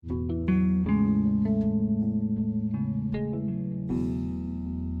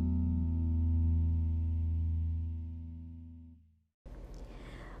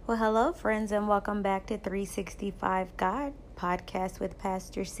Well, hello, friends, and welcome back to 365 God podcast with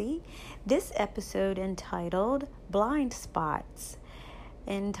Pastor C. This episode entitled Blind Spots.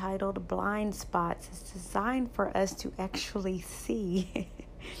 Is designed for us to actually see.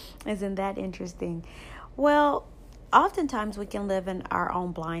 Isn't that interesting? Well, oftentimes we can live in our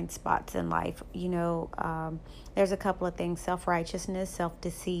own blind spots in life. There's a couple of things: self-righteousness,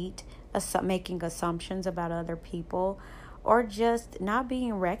 self-deceit, making assumptions about other people, or just not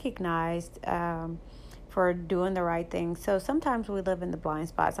being recognized for doing the right thing. So sometimes we live in the blind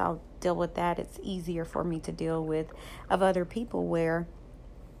spots. I'll deal with that. It's easier for me to deal with of other people where,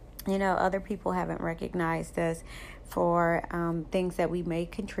 other people haven't recognized us for things that we may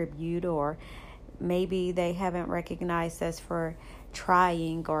contribute, or maybe they haven't recognized us for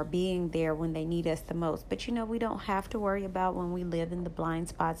trying or being there when they need us the most. But we don't have to worry about when we live in the blind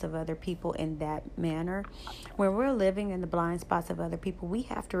spots of other people in that manner. When we're living in the blind spots of other people, we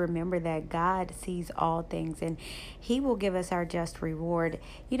have to remember that God sees all things and He will give us our just reward.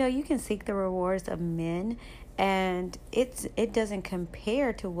 You can seek the rewards of men, and it doesn't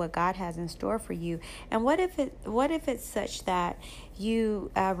compare to what God has in store for you. And what if it's such that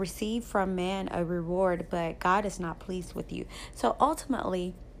you receive from man a reward, but God is not pleased with you? So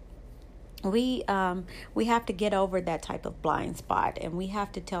ultimately, we have to get over that type of blind spot, and we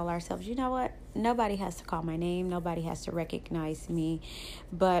have to tell ourselves, you know what? Nobody has to call my name. Nobody has to recognize me,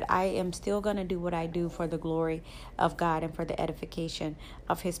 but I am still going to do what I do for the glory of God and for the edification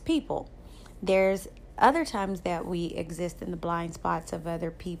of His people. There's other times that we exist in the blind spots of other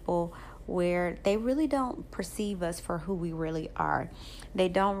people where they really don't perceive us for who we really are. They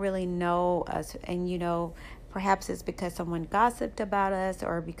don't really know us. And, perhaps it's because someone gossiped about us,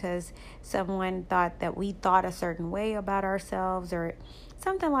 or because someone thought that we thought a certain way about ourselves, or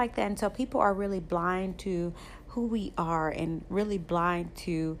something like that. And so people are really blind to who we are, and really blind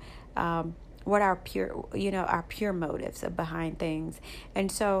to what our pure motives are behind things. And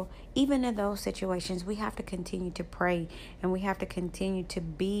so even in those situations, we have to continue to pray, and we have to continue to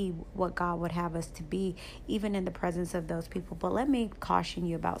be what God would have us to be, even in the presence of those people. But let me caution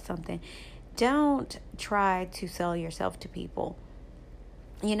you about something. Don't try to sell yourself to people.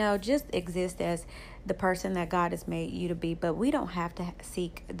 Just exist as the person that God has made you to be. But we don't have to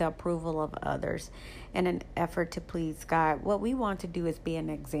seek the approval of others in an effort to please God. What we want to do is be an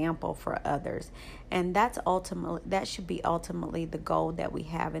example for others. And that should be ultimately the goal that we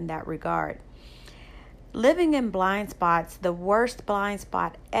have in that regard. Living in blind spots, the worst blind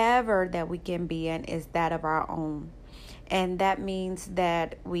spot ever that we can be in is that of our own. And that means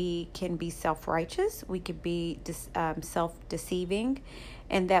that we can be self-righteous, we could be self-deceiving,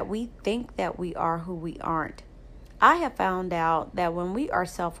 and that we think that we are who we aren't. I have found out that when we are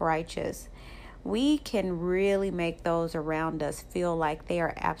self-righteous, we can really make those around us feel like they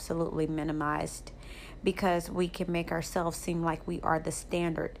are absolutely minimized, because we can make ourselves seem like we are the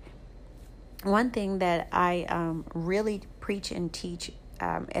standard. One thing that I really preach and teach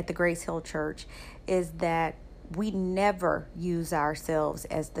at the Grace Hill Church is that we never use ourselves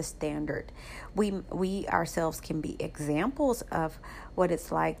as the standard. We ourselves can be examples of what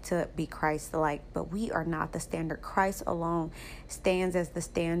it's like to be Christ-like, but we are not the standard. Christ alone stands as the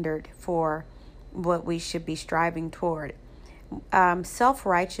standard for what we should be striving toward.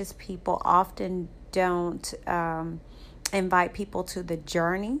 Self-righteous people often don't invite people to the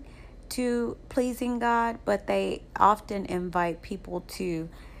journey to pleasing God, but they often invite people to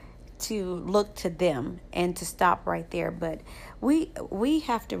look to them and to stop right there. But we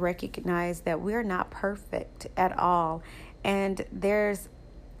have to recognize that we're not perfect at all. And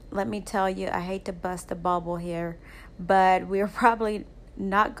let me tell you, I hate to bust a bubble here, but we're probably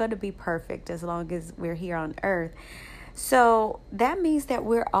not going to be perfect as long as we're here on earth. So that means that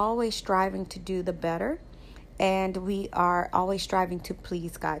we're always striving to do the better, and we are always striving to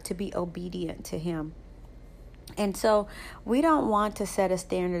please God, to be obedient to Him. And so we don't want to set a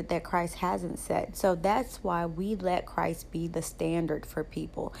standard that Christ hasn't set. So that's why we let Christ be the standard for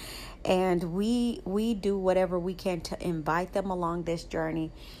people. And we do whatever we can to invite them along this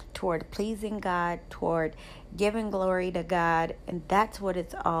journey toward pleasing God, toward giving glory to God. And that's what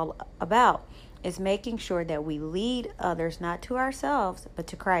it's all about, is making sure that we lead others, not to ourselves, but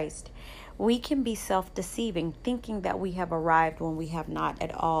to Christ. We can be self-deceiving, thinking that we have arrived when we have not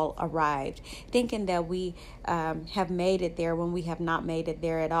at all arrived, thinking that we have made it there when we have not made it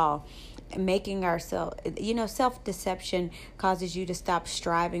there at all. Making ourselves, self-deception causes you to stop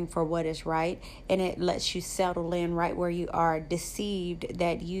striving for what is right, and it lets you settle in right where you are, deceived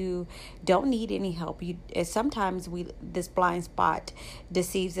that you don't need any help. Sometimes this blind spot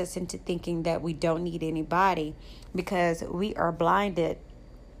deceives us into thinking that we don't need anybody, because we are blinded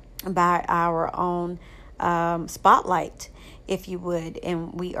by our own spotlight, if you would.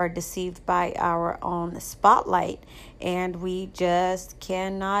 And we are deceived by our own spotlight. And we just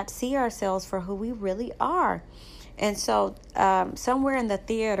cannot see ourselves for who we really are. And so somewhere in the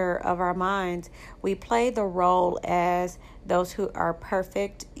theater of our minds, we play the role as those who are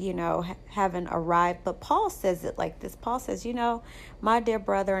perfect, haven't arrived. But Paul says it like this. Paul says, my dear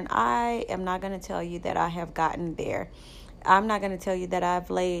brethren, I am not going to tell you that I have gotten there. I'm not going to tell you that I've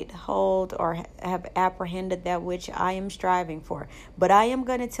laid hold or have apprehended that which I am striving for. But I am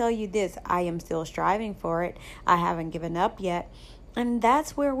going to tell you this. I am still striving for it. I haven't given up yet. And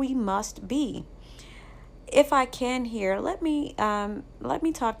that's where we must be. If I can here, let me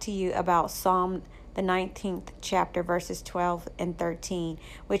talk to you about Psalm the 19th chapter, verses 12 and 13,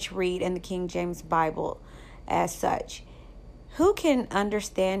 which read in the King James Bible as such. Who can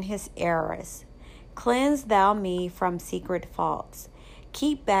understand his errors? Cleanse thou me from secret faults.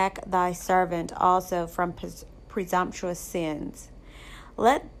 Keep back thy servant also from presumptuous sins.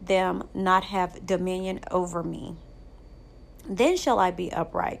 Let them not have dominion over me. Then shall I be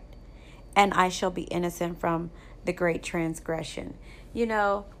upright, and I shall be innocent from the great transgression.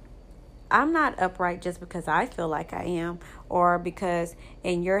 I'm not upright just because I feel like I am, or because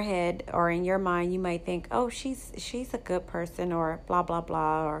in your head or in your mind you might think, oh, she's a good person, or blah blah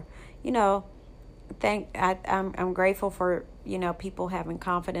blah, or I'm grateful for people having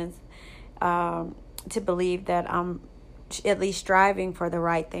confidence to believe that I'm at least striving for the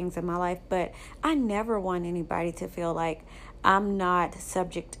right things in my life. But I never want anybody to feel like I'm not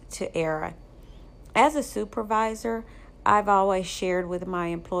subject to error. As a supervisor, I've always shared with my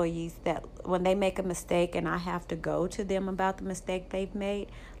employees that when they make a mistake and I have to go to them about the mistake they've made,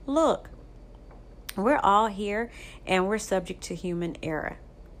 look, we're all here and we're subject to human error.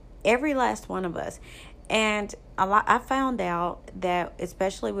 Every last one of us. And I found out that,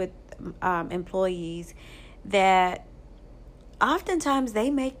 especially with employees, that oftentimes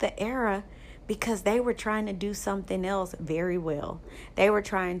they make the error because they were trying to do something else very well. They were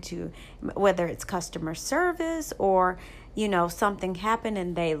trying to, whether it's customer service or, something happened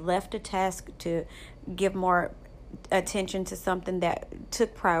and they left a task to give more attention to something that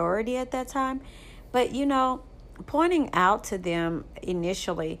took priority at that time. But, pointing out to them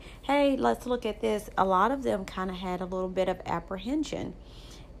initially, hey, let's look at this. A lot of them kind of had a little bit of apprehension.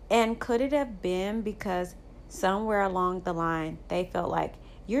 And could it have been because somewhere along the line they felt like,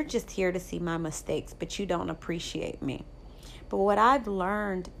 you're just here to see my mistakes, but you don't appreciate me? But what I've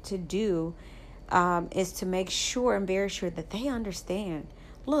learned to do is to make sure and very sure that they understand.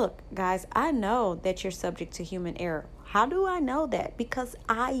 Look, guys, I know that you're subject to human error. How do I know that? Because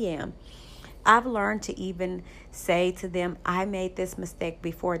I am. I've learned to even say to them, I made this mistake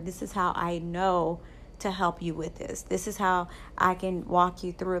before. This is how I know to help you with this. This is how I can walk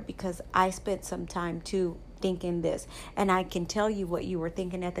you through it, because I spent some time too thinking this. And I can tell you what you were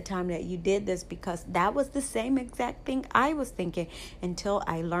thinking at the time that you did this, because that was the same exact thing I was thinking until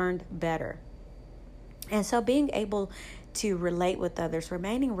I learned better. And so being able to relate with others,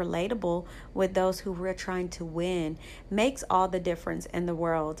 remaining relatable with those who we're trying to win, makes all the difference in the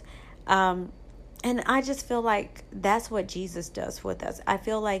world. And I just feel like that's what Jesus does with us. I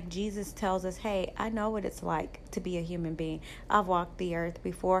feel like Jesus tells us, hey, I know what it's like to be a human being. I've walked the earth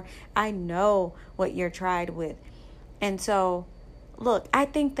before. I know what you're tried with. And so, look, I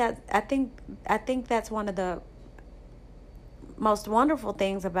think that's one of the most wonderful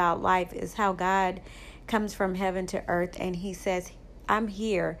things about life is how God comes from heaven to earth and he says, I'm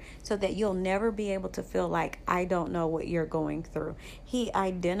here so that you'll never be able to feel like I don't know what you're going through. He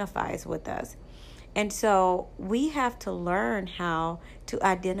identifies with us. And so we have to learn how to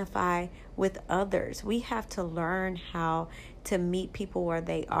identify with others. We have to learn how to meet people where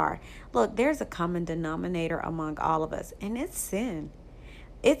they are. Look, there's a common denominator among all of us, and it's sin.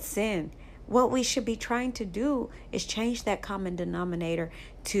 It's sin. What we should be trying to do is change that common denominator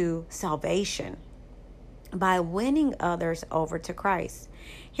to salvation by winning others over to Christ.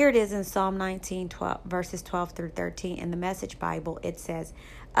 Here it is in Psalm 19, verses 12 through 13 in the Message Bible. It says,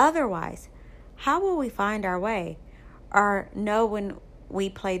 otherwise, how will we find our way or know when we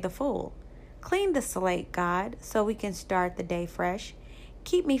play the fool? Clean the slate, God, so we can start the day fresh.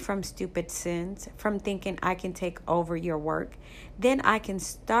 Keep me from stupid sins, from thinking I can take over your work. Then I can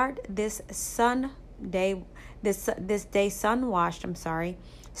start this day sun-washed,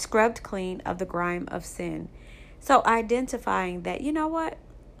 scrubbed clean of the grime of sin. So identifying that, you know what?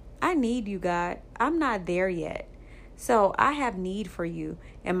 I need you, God. I'm not there yet. So I have need for you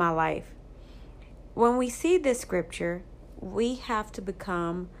in my life. When we see this scripture, we have to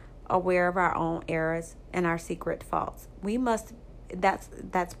become aware of our own errors and our secret faults. We must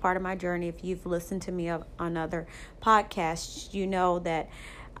that's part of my journey. If you've listened to me on other podcasts, you know that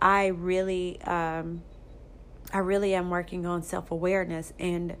I really am working on self-awareness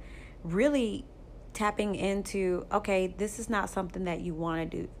and really tapping into, okay, this is not something that you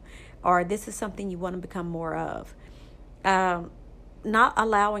want to do, or this is something you want to become more of. Not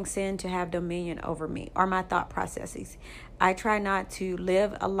allowing sin to have dominion over me or my thought processes. I try not to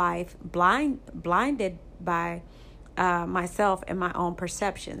live a life blinded by myself and my own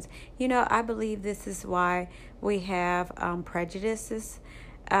perceptions. I believe this is why we have prejudices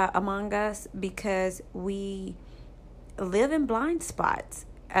among us, because we live in blind spots,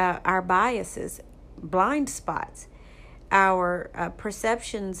 our biases, blind spots, our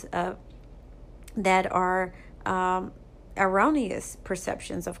perceptions that are erroneous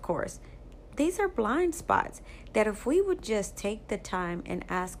perceptions, of course. These are blind spots that if we would just take the time and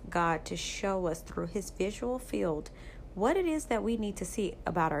ask God to show us through his visual field what it is that we need to see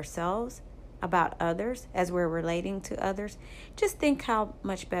about ourselves, about others, as we're relating to others, just think how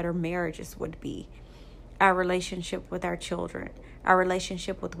much better marriages would be. Our relationship with our children, our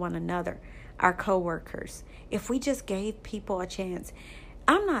relationship with one another, our coworkers. If we just gave people a chance.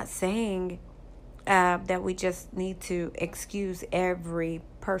 I'm not saying that we just need to excuse every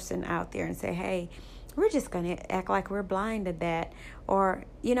person out there and say, hey, we're just going to act like we're blind to that. Or,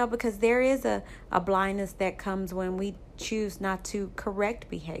 because there is a blindness that comes when we choose not to correct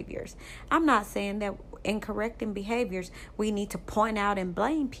behaviors. I'm not saying that in correcting behaviors, we need to point out and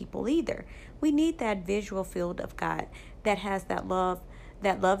blame people either. We need that visual field of God that has that love,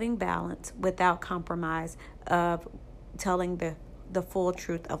 that loving balance without compromise of telling the full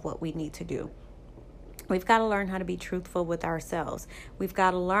truth of what we need to do. We've got to learn how to be truthful with ourselves. We've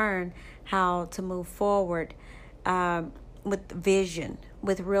got to learn how to move forward with vision,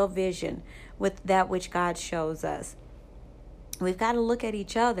 with real vision, with that which God shows us. We've got to look at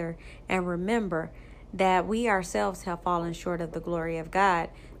each other and remember that we ourselves have fallen short of the glory of God.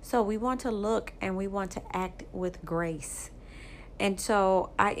 So we want to look and we want to act with grace. And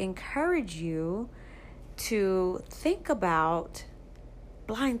so I encourage you to think about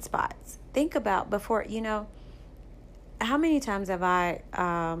blind spots. Think about before, how many times have I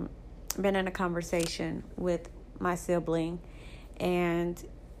been in a conversation with my sibling and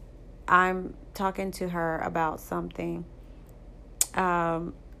I'm talking to her about something.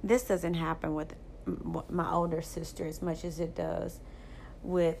 This doesn't happen with my older sister as much as it does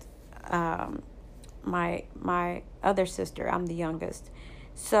with my other sister. I'm the youngest.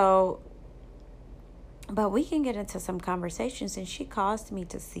 So, but we can get into some conversations, and she caused me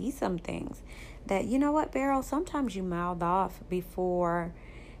to see some things that, Beryl, sometimes you mouth off before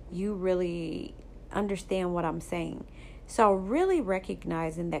you really understand what I'm saying. So really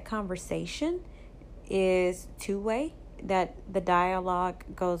recognizing that conversation is two-way, that the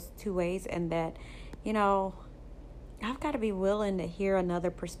dialogue goes two ways, and that, I've got to be willing to hear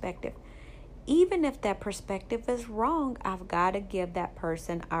another perspective. Even if that perspective is wrong, I've got to give that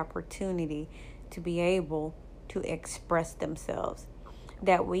person opportunity to be able to express themselves,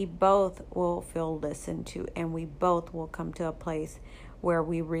 that we both will feel listened to, and we both will come to a place where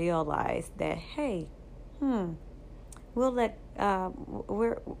we realize that, hey, we're going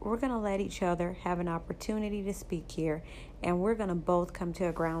to let each other have an opportunity to speak here, and we're going to both come to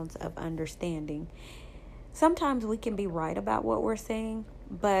a grounds of understanding. Sometimes we can be right about what we're saying,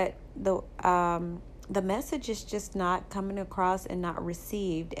 but the message is just not coming across and not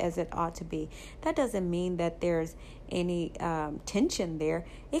received as it ought to be. That doesn't mean that there's any tension there.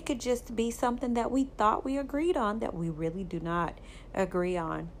 It could just be something that we thought we agreed on that we really do not agree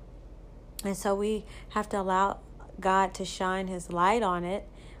on. And so we have to allow God to shine his light on it,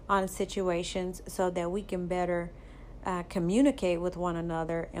 on situations, so that we can better communicate with one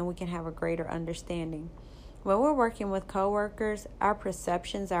another and we can have a greater understanding. When we're working with coworkers, our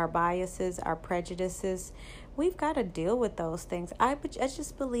perceptions, our biases, our prejudices, we've got to deal with those things. I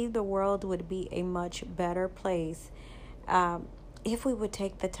just believe the world would be a much better place if we would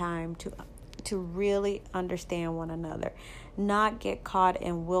take the time to really understand one another, not get caught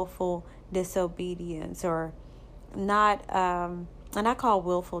in willful disobedience, or not, and I call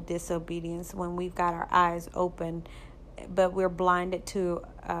willful disobedience when we've got our eyes open, but we're blinded to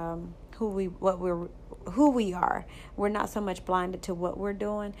who we are. We're not so much blinded to what we're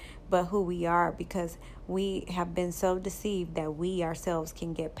doing, but who we are, because we have been so deceived that we ourselves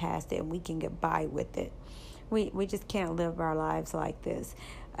can get past it and we can get by with it. We just can't live our lives like this.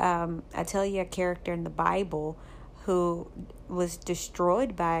 I tell you a character in the Bible who was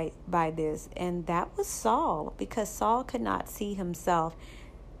destroyed by this, and that was Saul, because Saul could not see himself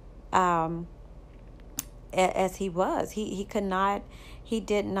as he was. He could not, he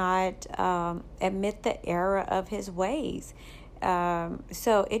did not admit the error of his ways.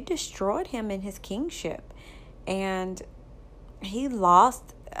 So it destroyed him in his kingship. And he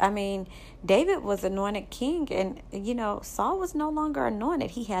lost. I mean, David was anointed king, and Saul was no longer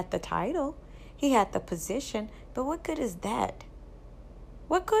anointed. He had the title, he had the position, but what good is that?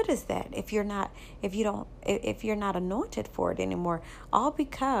 What good is that if you're not anointed for it anymore? All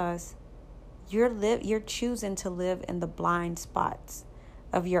because you're choosing to live in the blind spots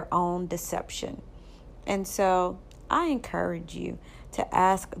of your own deception. And so I encourage you to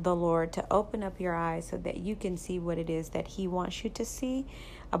ask the Lord to open up your eyes so that you can see what it is that he wants you to see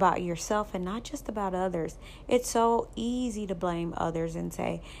about yourself and not just about others. It's so easy to blame others and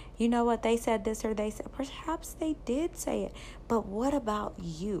say, you know what, they said this or they said, perhaps they did say it, but what about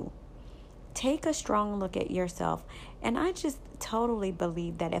you? Take a strong look at yourself. And I just totally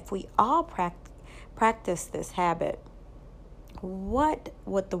believe that if we all practice this habit, what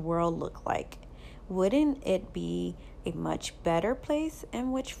would the world look like? Wouldn't it be a much better place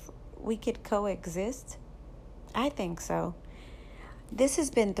in which we could coexist? I think so. This has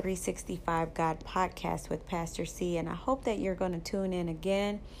been 365 God Podcast with Pastor C, and I hope that you're going to tune in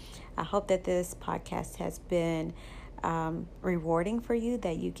again. I hope that this podcast has been rewarding for you,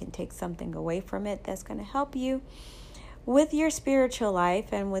 that you can take something away from it that's going to help you with your spiritual life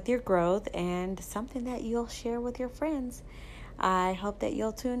and with your growth, and something that you'll share with your friends. I hope that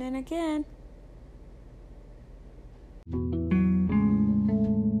you'll tune in again.